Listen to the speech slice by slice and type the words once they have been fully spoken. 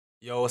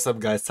Yo, what's up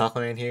guys,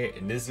 Taklaman here.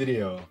 In this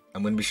video,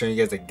 I'm going to be showing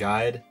you guys a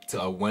guide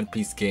to a One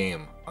Piece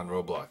game on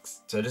Roblox.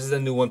 So this is a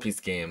new One Piece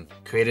game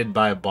created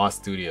by Boss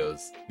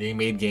Studios. They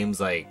made games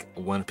like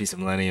One Piece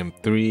Millennium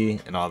 3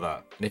 and all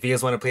that. And if you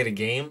guys want to play the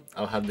game,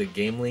 I'll have the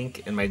game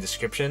link in my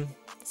description.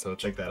 So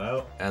check that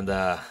out. And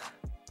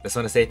just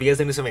want to say, if you guys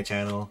are new to my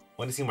channel,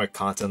 want to see more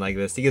content like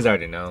this, you guys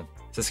already know.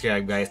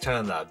 Subscribe guys, turn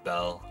on that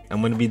bell.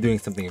 I'm going to be doing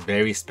something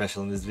very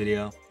special in this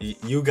video.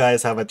 You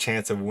guys have a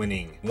chance of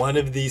winning one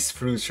of these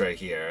fruits right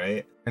here,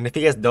 right? And if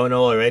you guys don't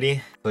know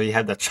already, so you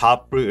have the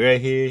chop fruit right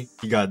here,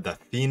 you got the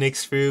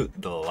phoenix fruit,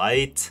 the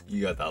light,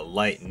 you got the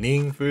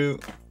lightning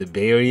fruit, the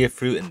barrier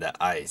fruit, and the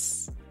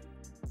ice.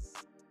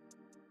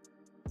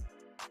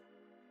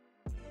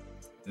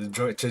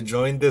 To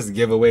join this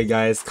giveaway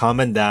guys,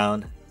 comment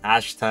down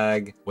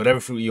hashtag whatever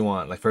fruit you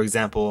want. Like for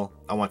example,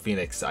 I want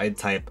phoenix, I'd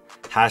type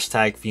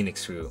hashtag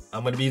phoenix fruit.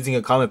 I'm gonna be using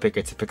a comment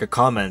picker to pick a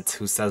comment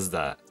who says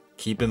that.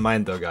 Keep in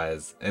mind though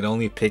guys, it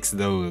only picks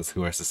those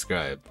who are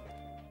subscribed.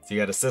 So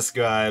you gotta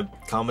subscribe,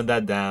 comment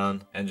that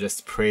down, and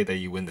just pray that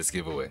you win this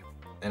giveaway.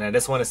 And I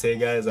just want to say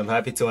guys, I'm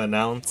happy to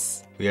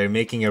announce we are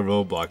making a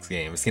Roblox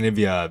game. It's gonna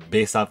be a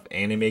based off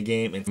anime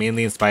game. It's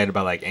mainly inspired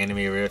by like anime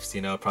riffs,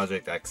 you know,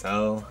 Project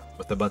XL,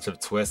 with a bunch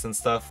of twists and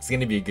stuff. It's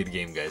gonna be a good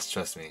game guys,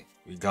 trust me.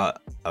 We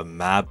got a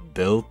map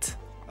built.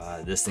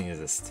 This thing is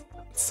just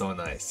so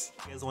nice.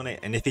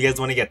 If you guys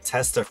want to get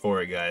tester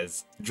for it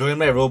guys, join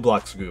my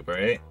Roblox group,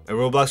 alright? My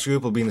Roblox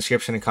group will be in the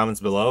description and comments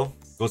below.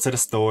 Go to the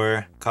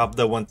store, cop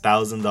the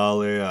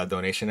 $1,000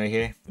 donation right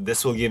here.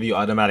 This will give you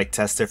automatic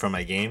tester for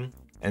my game.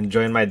 And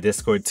join my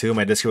Discord too.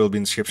 My Discord will be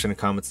in the description and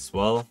comments as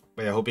well.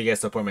 But I hope you guys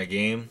support my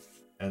game.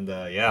 And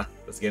yeah,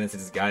 let's get into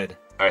this guide.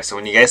 Alright, so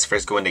when you guys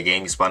first go in the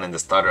game, you spawn in the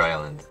starter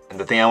island. And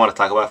the thing I want to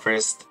talk about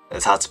first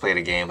is how to play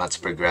the game, how to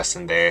progress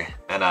in there.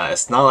 And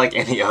it's not like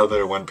any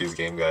other One Piece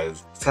game,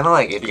 guys. It's kind of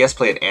like if you guys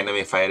played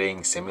anime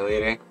fighting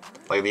simulator.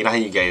 Like, you know how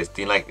you guys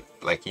do,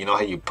 like you know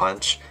how you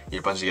punch?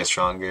 Your punches get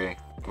stronger.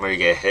 The more you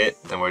get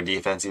hit, the more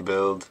defense you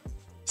build.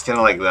 It's kind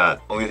of like that.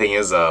 Only thing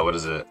is, what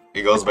is it?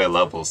 It goes by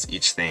levels,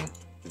 each thing.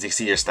 As you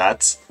see your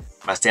stats,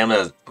 my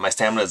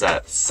stamina is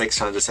at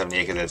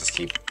 678 because I just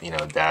keep, you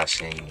know,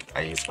 dashing.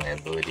 I use my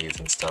abilities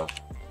and stuff.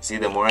 See,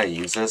 the more I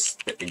use this,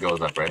 it goes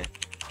up, right?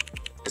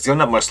 It's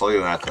going up more slowly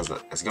than that because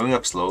it's going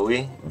up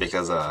slowly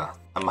because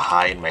I'm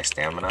high in my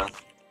stamina.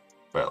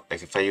 But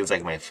like if I use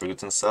like my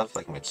fruits and stuff,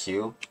 like my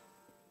Q,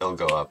 it'll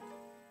go up.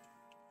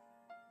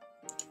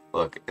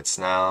 Look, it's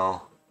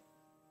now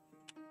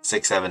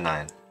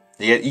 679.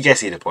 You guys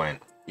see the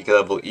point. You can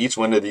level each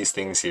one of these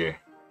things here.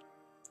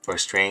 For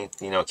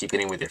strength, you know, keep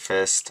hitting with your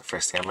fist. For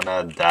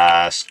stamina,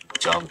 dash,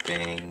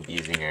 jumping,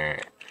 using your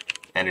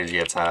energy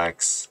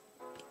attacks.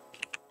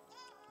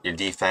 Your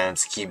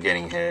defense, keep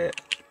getting hit.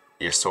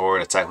 Your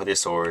sword, attack with your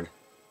sword.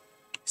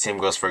 Same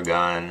goes for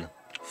gun,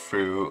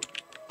 fruit,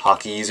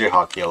 hockey, use your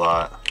hockey a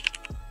lot.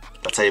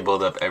 That's how you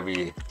build up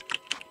every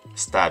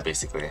stat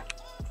basically.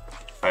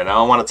 Alright,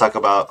 now I want to talk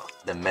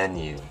about the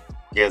menu.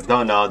 You guys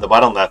don't know, the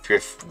bottom left, your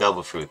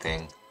devil fruit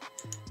thing.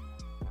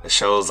 It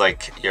shows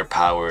like your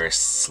power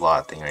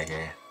slot thing right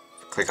here.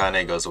 Click on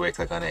it, it goes away,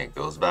 click on it, it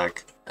goes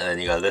back. And then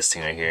you got this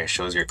thing right here,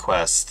 shows your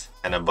quest.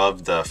 And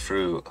above the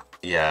fruit,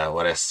 yeah,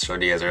 what I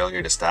showed you guys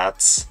earlier, the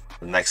stats.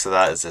 Next to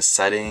that is the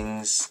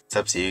settings. It's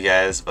up to you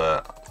guys,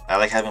 but I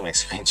like having my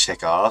screen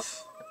check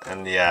off.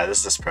 And yeah, this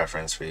is just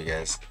preference for you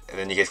guys. And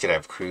then you guys could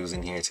have crews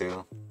in here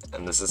too.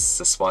 And this is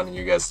to spawn in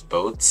you guys'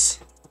 boats.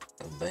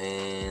 And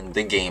then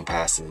the game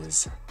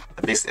passes.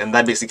 And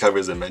that basically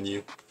covers the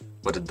menu,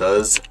 what it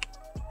does.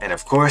 And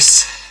of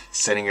course,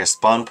 setting your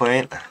spawn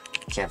point.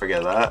 Can't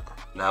forget that.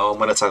 Now I'm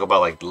going to talk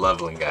about like the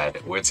leveling guide.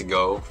 Where to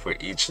go for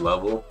each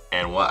level.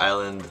 And what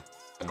island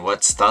and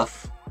what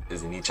stuff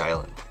is in each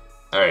island.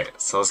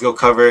 Alright, so let's go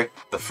cover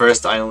the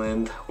first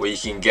island, what you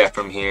can get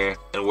from here,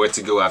 and where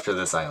to go after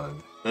this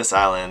island. This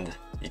island,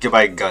 you can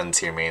buy guns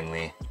here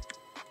mainly.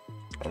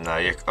 And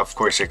of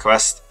course your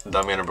quest,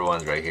 dummy number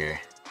 1's right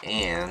here.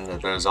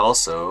 And there's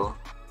also,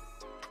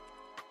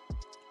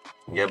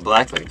 you get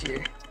black leg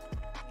here.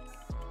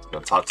 Go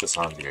talk to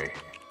zombie right here.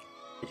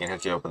 You can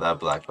hook you up with that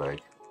black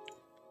leg.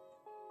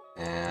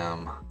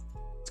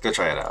 Let's go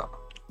try it out.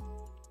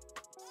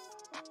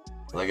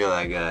 Look at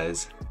that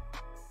guys.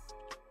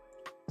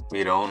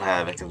 We don't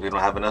have it because we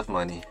don't have enough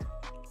money.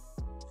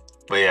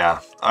 But yeah,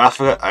 I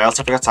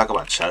also forgot to talk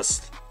about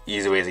chests.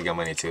 Easy ways to get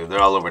money too.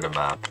 They're all over the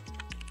map.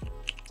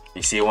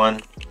 You see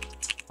one?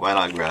 Why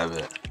not grab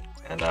it?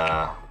 And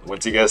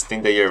once you guys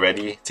think that you're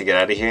ready to get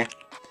out of here,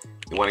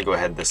 you want to go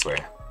ahead this way.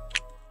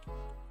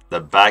 The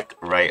back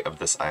right of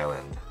this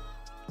island.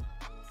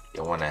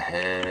 You want to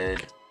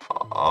head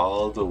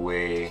all the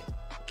way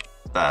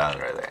that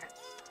island right there.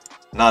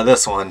 Not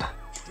this one.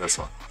 This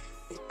one.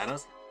 I know.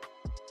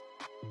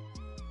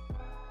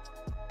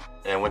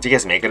 And once you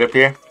guys make it up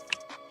here,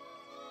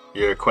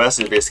 your quest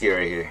is basically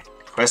right here.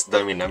 Quest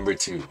dummy number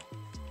 2.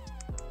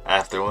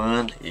 After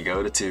 1, you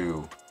go to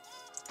 2.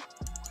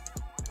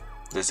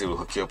 This will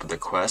hook you up with the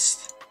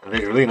quest. And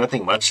there's really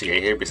nothing much to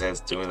get here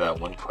besides doing that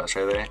one quest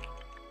right there.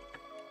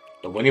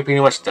 But when you're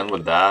pretty much done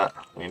with that,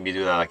 maybe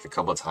do that like a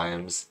couple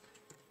times,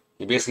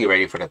 you're basically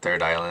ready for the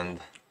third island.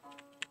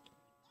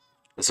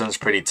 This one's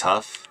pretty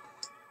tough.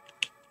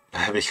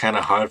 It'd be kind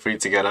of hard for you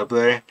to get up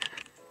there.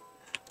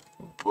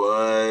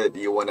 But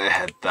you want to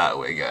head that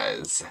way,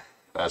 guys.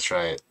 That's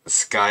right,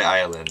 Sky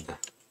Island.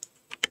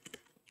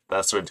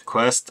 That's where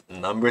quest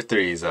number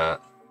 3 is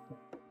at.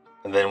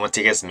 And then once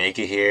you guys make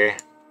it here,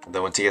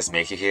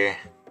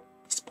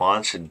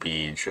 spawn should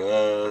be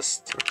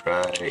just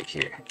right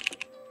here.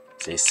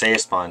 So you say your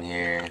spawn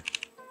here.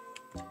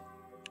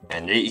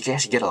 And you can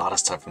actually get a lot of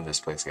stuff from this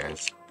place,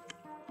 guys.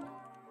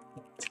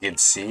 As you can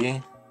see,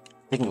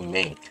 I think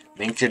Mink.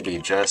 Mink should be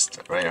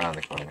just right around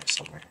the corner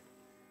somewhere.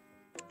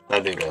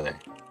 That dude right there.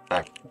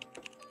 That.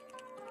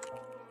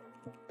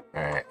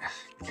 Alright.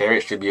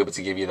 Carrot should be able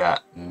to give you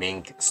that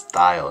Mink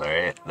style,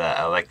 right?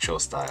 That Electro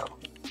style.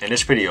 And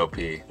it's pretty OP.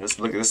 This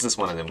is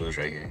one of the moves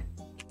right here.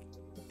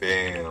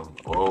 Bam.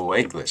 Oh,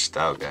 I glitched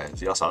out,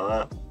 guys. Y'all saw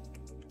that?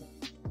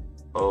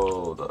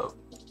 Hold up.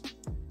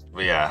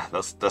 But yeah,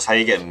 that's how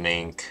you get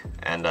Mink.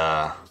 And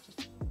the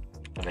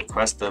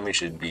quest dummy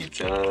should be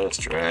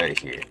just right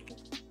here.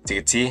 So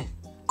you can see,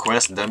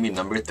 quest dummy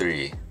number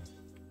 3.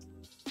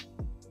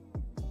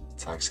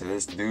 Talk to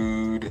this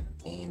dude.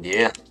 And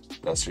yeah,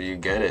 that's where you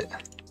get it.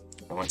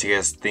 And once you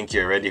guys think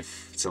you're ready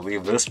to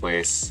leave this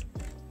place,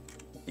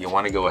 you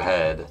want to go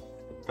ahead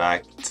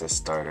back to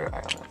Starter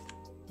Island.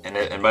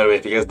 And by the way,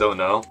 if you guys don't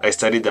know, I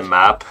studied the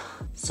map,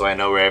 so I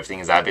know where everything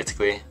is at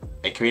basically.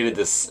 I created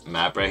this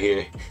map right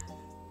here.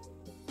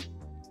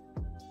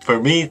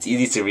 For me, it's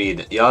easy to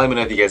read. Y'all let me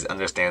know if you guys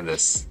understand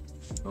this.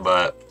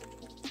 But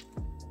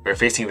we're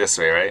facing this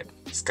way, right?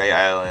 Sky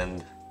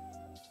Island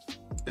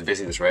is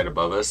basically just right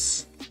above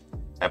us.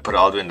 I put it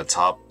all the way in the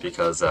top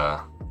because you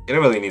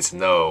don't really need to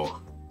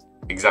know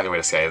exactly where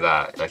the sky is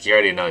at. Like, you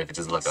already know if you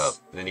just look up.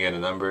 And then you get the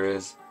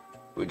numbers.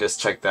 We just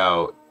checked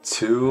out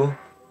 2,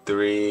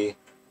 3,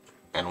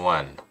 and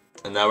 1.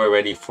 And now we're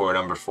ready for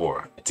number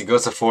 4. To go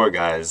to 4,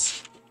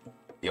 guys,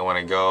 you want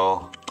to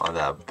go on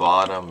that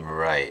bottom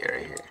right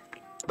here.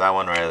 That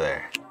one right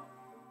there.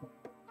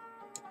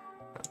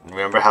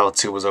 Remember how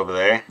 2 was over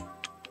there?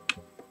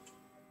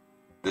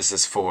 This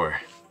is 4.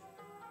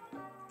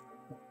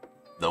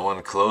 The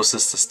one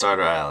closest to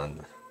Starter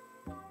Island.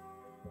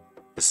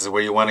 This is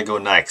where you want to go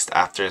next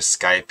after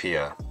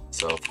Skypea.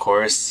 So of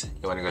course,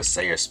 you want to go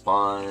set your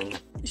spawn.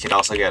 You can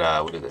also get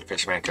a, what is it,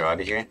 Fisherman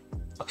Karate here.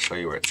 I'll show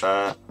you where it's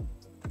at.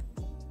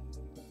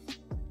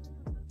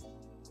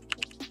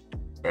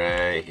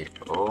 Right here.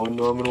 Oh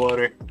no, I'm in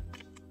water.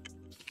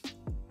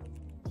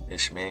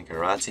 Fisherman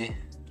Karate.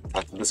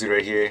 Talk to this dude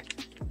right here.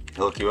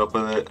 He'll hook you up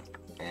with it.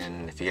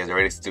 And if you guys are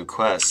ready to do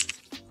quest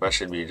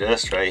should be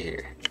just right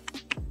here.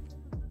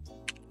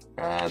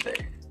 Right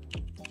there.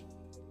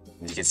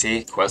 As you can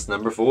see, quest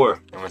number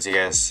 4.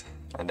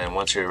 And then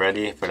once you're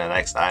ready for the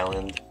next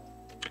island,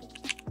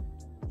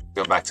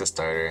 go back to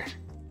Starter.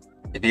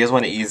 If you guys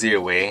want an easier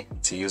way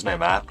to use my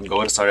map,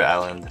 go to Starter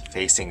Island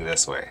facing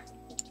this way.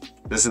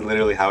 This is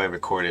literally how I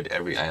recorded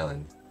every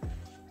island.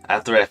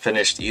 After I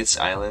finished each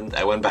island,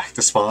 I went back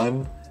to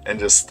spawn and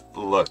just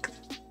looked.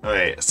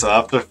 Alright, so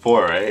after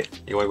 4,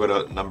 right, you want to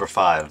go to number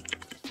 5,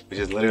 which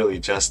is literally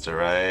just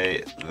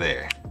right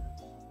there.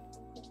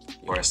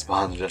 Or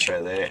spawn's just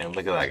right there, and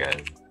look at that,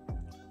 guys.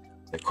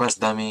 The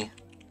quest dummy,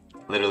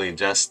 literally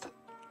just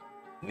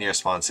near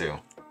spawn 2.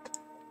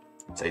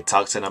 So you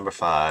talk to number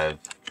 5,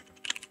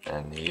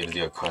 and he gives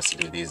you a quest to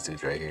do these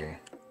dudes right here.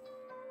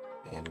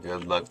 And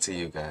good luck to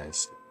you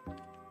guys.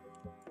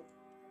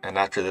 And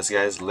after this,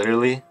 guys,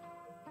 literally,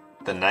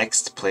 the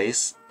next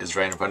place is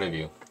right in front of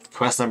you.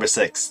 Quest number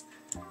 6.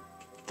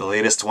 The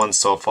latest one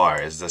so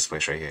far is this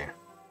place right here.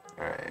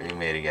 Alright, we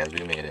made it, guys,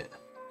 we made it.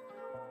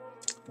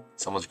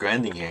 Someone's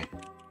grinding here.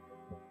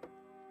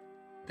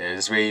 Yeah,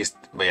 this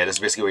is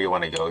basically where you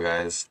want to go,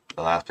 guys.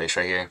 The last place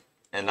right here.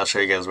 And I'll show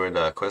you guys where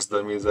the quest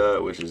dummy is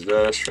at, which is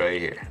just right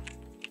here.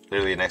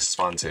 Literally next to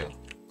spawn 2.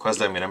 Quest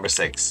dummy number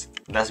 6.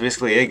 And that's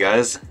basically it,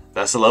 guys.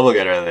 That's the level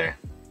get right there.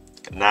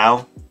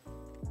 Now,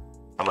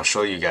 I'm gonna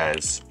show you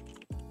guys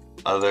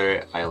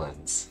other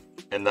islands.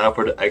 And now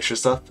for the extra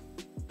stuff.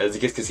 As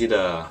you guys can see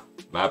the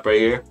map right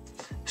here,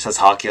 it says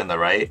hockey on the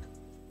right.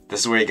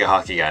 This is where you get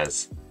hockey,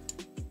 guys.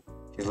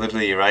 He's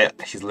literally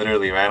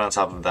right on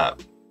top of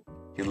that.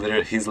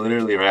 He's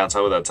literally right on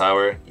top of that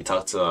tower. You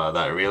talk to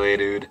that relay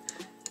dude,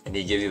 and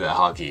he gives you that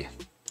hockey.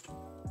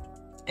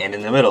 And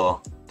in the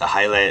middle, the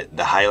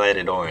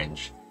highlighted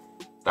orange.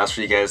 That's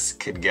where you guys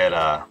could get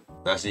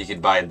that's where you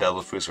could buy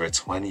devil fruits for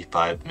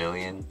 25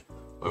 million,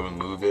 or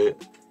remove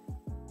it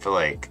for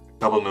like a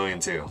couple million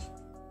too.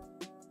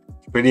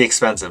 Pretty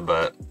expensive,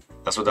 but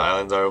that's what the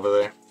islands are over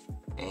there.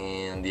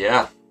 And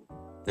yeah,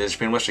 there's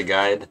pretty much a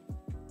guide.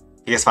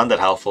 If you guys found that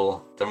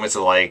helpful, don't forget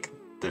to like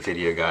the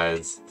video,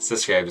 guys.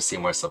 Subscribe to see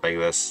more stuff like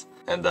this.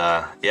 And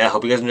yeah,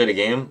 hope you guys enjoyed the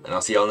game, and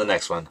I'll see y'all in the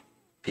next one.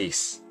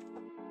 Peace.